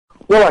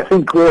Well, I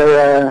think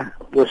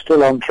we're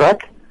still on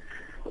track.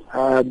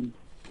 We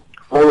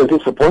were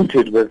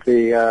disappointed with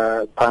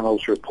the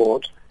panel's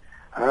report.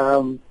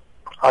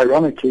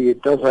 Ironically,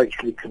 it does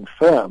actually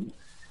confirm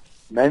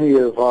many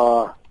of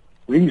our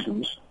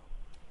reasons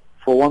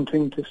for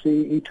wanting to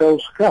see e-toll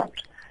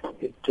scrapped.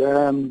 It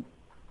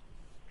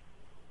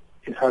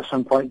has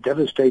some quite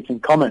devastating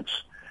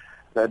comments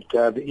that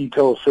the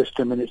e-toll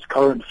system in its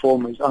current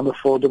form is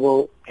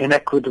unaffordable,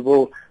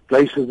 inequitable,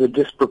 places a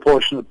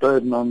disproportionate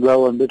burden on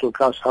low and middle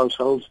class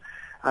households,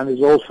 and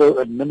is also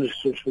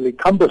administratively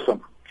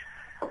cumbersome.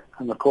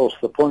 And of course,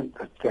 the point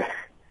that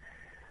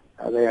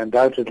they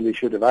undoubtedly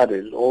should have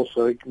added is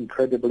also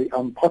incredibly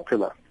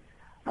unpopular.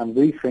 And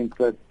we think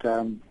that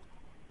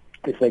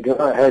if they go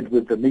ahead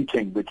with the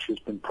meeting, which has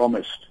been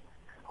promised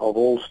of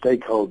all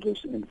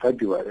stakeholders in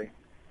February,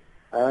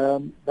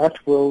 that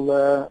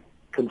will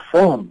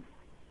confirm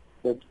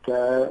that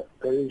there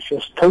is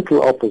just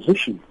total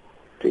opposition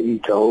to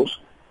e-tolls,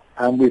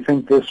 and we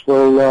think this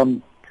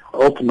will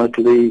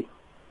ultimately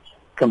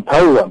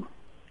compel them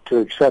to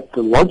accept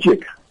the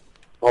logic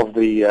of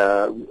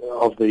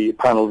the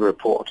panel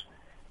report,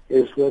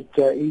 is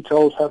that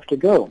e-tolls have to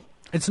go.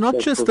 It's not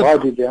just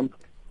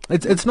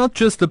It's not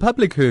just the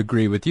public who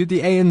agree with you. The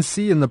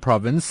ANC in the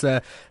province,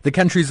 the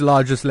country's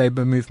largest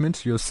labour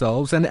movement,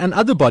 yourselves, and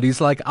other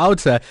bodies like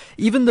OUTA,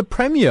 even the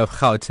Premier of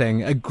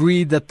Gauteng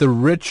agreed that the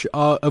rich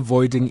are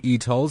avoiding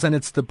e-tolls and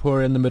it's the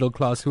poor and the middle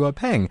class who are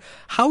paying.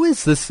 How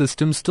is this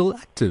system still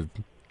active?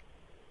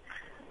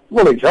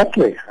 Well,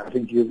 exactly. I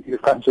think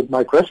you've answered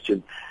my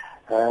question.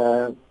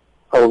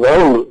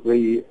 Although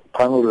the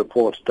panel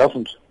report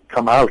doesn't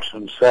come out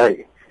and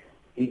say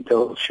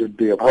e-tolls should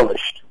be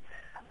abolished,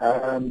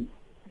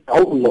 the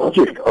whole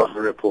logic of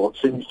the report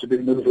seems to be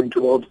moving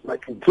towards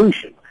that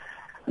conclusion.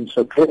 And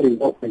so clearly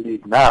what we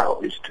need now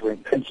is to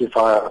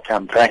intensify our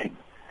campaign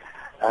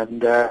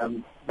and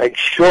make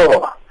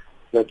sure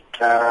that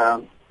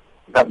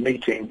that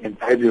meeting in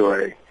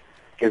February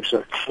gives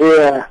a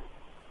clear,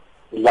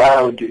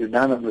 loud,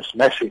 unanimous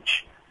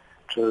message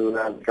to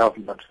the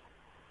government,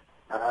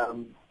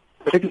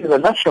 particularly the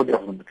national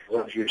government,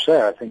 because as you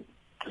say, I think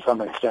to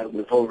some extent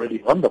we've already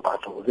won the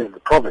battle within the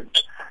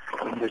province.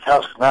 And the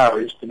task now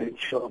is to make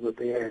sure that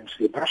the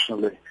ANC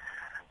nationally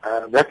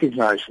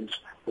recognises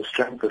the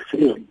strength of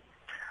feeling.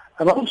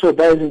 And also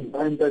bears in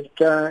mind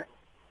that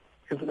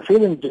if the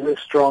feeling is very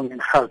strong in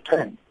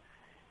Gauteng,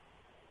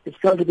 it's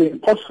going to be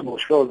impossible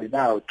surely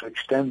now to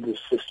extend this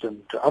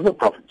system to other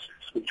provinces,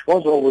 which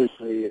was always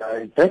the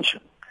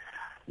intention.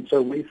 And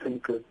so we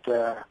think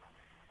that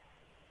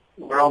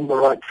we're on the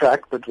right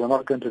track, but we're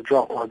not going to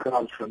drop our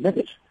guard for a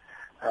minute,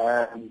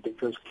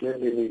 because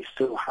clearly we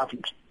still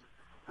haven't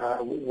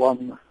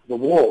won the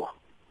war.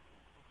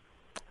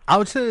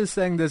 OUTA is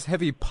saying there's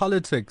heavy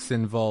politics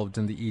involved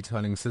in the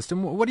e-tolling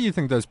system. What do you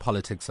think those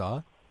politics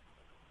are?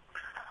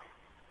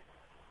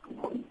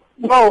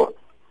 Well,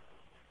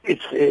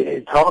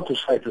 it's hard to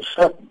say for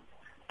certain.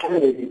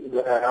 Clearly,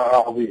 there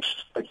are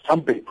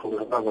some people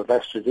who have a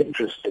vested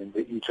interest in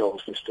the e-toll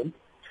system.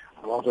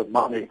 A lot of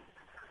money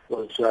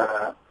was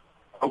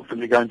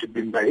hopefully going to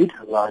be made,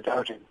 although I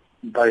doubt it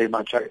very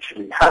much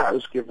actually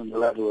has, given the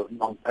level of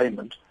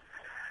non-payment.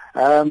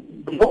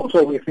 But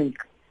also we think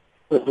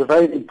there's a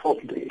very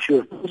important issue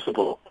of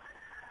principle,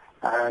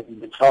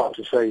 and it's hard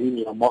to say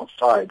who's on what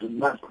side,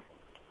 and that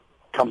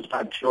comes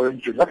back to your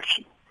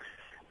introduction.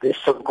 This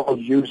so-called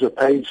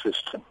user-paid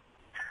system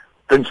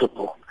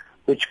principle,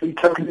 which we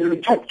totally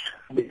reject.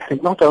 We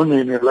think not only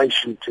in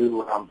relation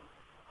to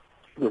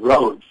the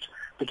roads,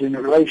 but in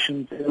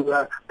relation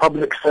to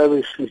public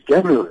services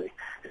generally.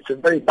 It's a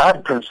very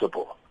bad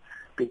principle,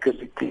 because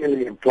it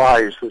clearly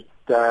implies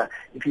that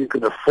if you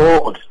can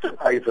afford to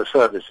pay for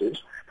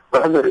services,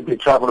 whether it be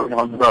travelling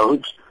on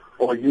roads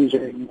or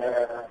using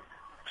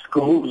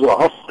schools or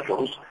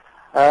hospitals,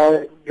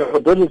 your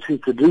ability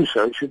to do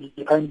so should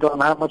depend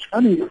on how much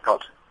money you've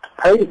got to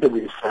pay for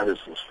these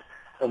services.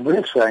 And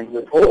we're saying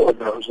that all of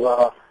those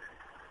are,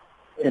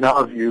 in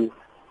our view,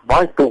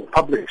 vital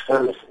public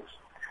services,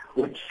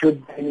 which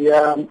should be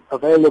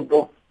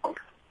available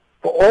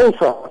for all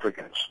South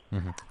Africans,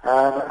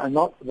 and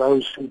not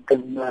those who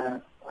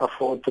can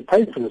afford to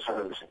pay for the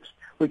services,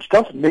 which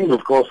doesn't mean,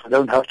 of course, they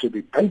don't have to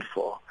be paid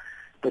for,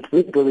 but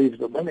we believe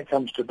that when it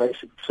comes to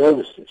basic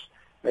services,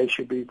 they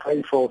should be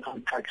paid for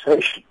through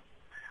taxation,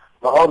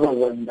 rather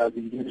than the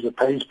user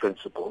pays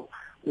principle,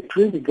 which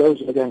really goes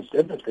against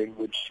everything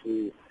which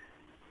the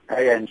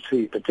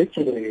ANC,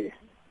 particularly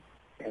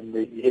in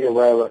the year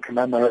where we're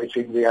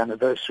commemorating the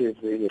anniversary of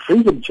the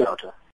Freedom Charter,